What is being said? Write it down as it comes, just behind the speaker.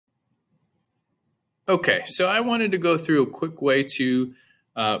Okay, so I wanted to go through a quick way to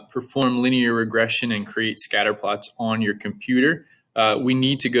perform linear regression and create scatter plots on your computer. We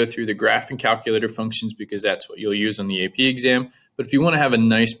need to go through the graph and calculator functions because that's what you'll use on the AP exam. But if you want to have a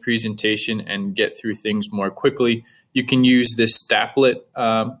nice presentation and get through things more quickly, you can use this Stapplet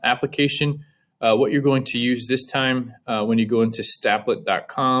application. What you're going to use this time when you go into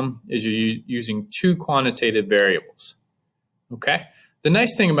stapplet.com is you're using two quantitative variables. Okay. The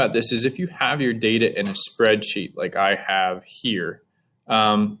nice thing about this is if you have your data in a spreadsheet like I have here,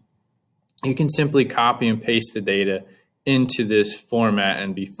 you can simply copy and paste the data into this format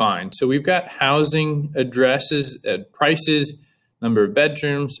and be fine. So we've got housing addresses, prices, number of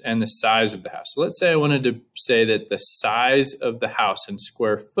bedrooms, and the size of the house. So let's say I wanted to say that the size of the house in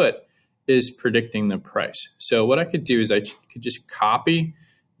square foot is predicting the price. So what I could do is I could just copy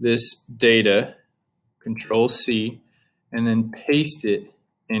this data, Control C, and then paste it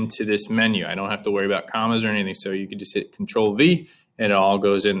into this menu. I don't have to worry about commas or anything, so you can just hit Control V and it all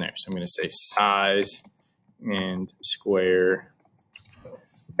goes in there. So I'm going to say size and square.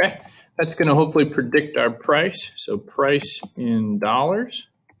 Okay, that's going to hopefully predict our price. So price in dollars.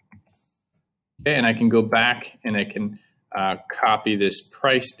 Okay, and I can go back and I can copy this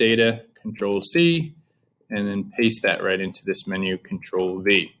price data, Control C, and then paste that right into this menu, Control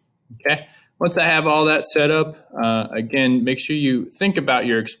V. Okay. Once I have all that set up, again, make sure you think about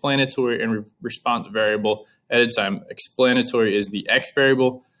your explanatory and response variable at a time. Explanatory is the X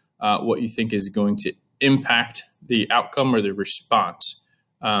variable, what you think is going to impact the outcome or the response.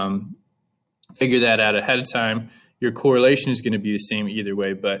 Figure that out ahead of time. Your correlation is going to be the same either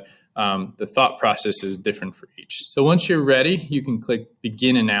way, but the thought process is different for each. So once you're ready, you can click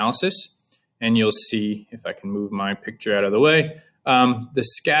Begin Analysis, and you'll see, if I can move my picture out of the way, the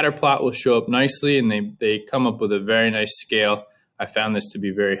scatter plot will show up nicely, and they come up with a very nice scale. I found this to be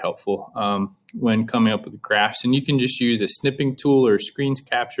very helpful when coming up with graphs. And you can just use a snipping tool or a screen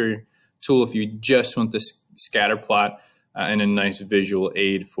capture tool if you just want the scatter plot and a nice visual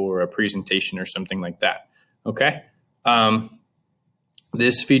aid for a presentation or something like that. Okay.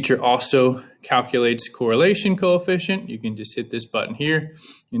 This feature also calculates correlation coefficient. You can just hit this button here,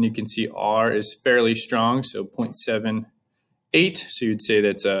 and you can see R is fairly strong, so 0.78. So you'd say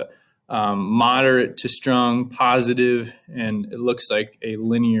that's a moderate to strong positive, and it looks like a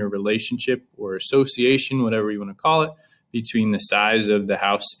linear relationship or association, whatever you want to call it, between the size of the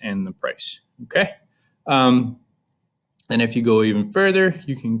house and the price. Okay. And if you go even further,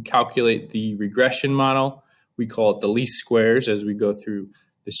 you can calculate the regression model. We call it the least squares. As we go through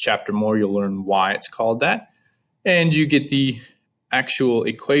this chapter more, you'll learn why it's called that. And you get the actual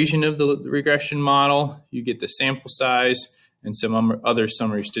equation of the regression model. You get the sample size and some other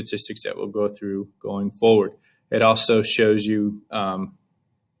summary statistics that we'll go through going forward. It also shows you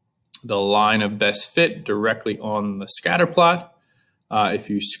the line of best fit directly on the scatter plot. If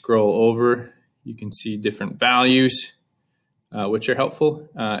you scroll over, you can see different values, which are helpful.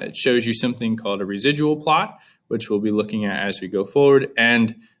 It shows you something called a residual plot, which we'll be looking at as we go forward,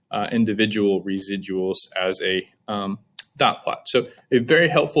 and individual residuals as a dot plot. So a very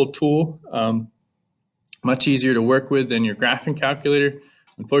helpful tool. Much easier to work with than your graphing calculator.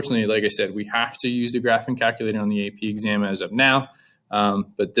 Unfortunately, like I said, we have to use the graphing calculator on the AP exam as of now,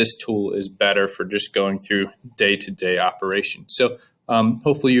 but this tool is better for just going through day-to-day operations. So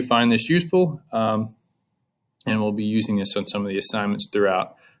hopefully you find this useful, and we'll be using this on some of the assignments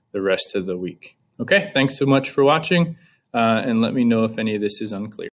throughout the rest of the week. Okay, thanks so much for watching, and let me know if any of this is unclear.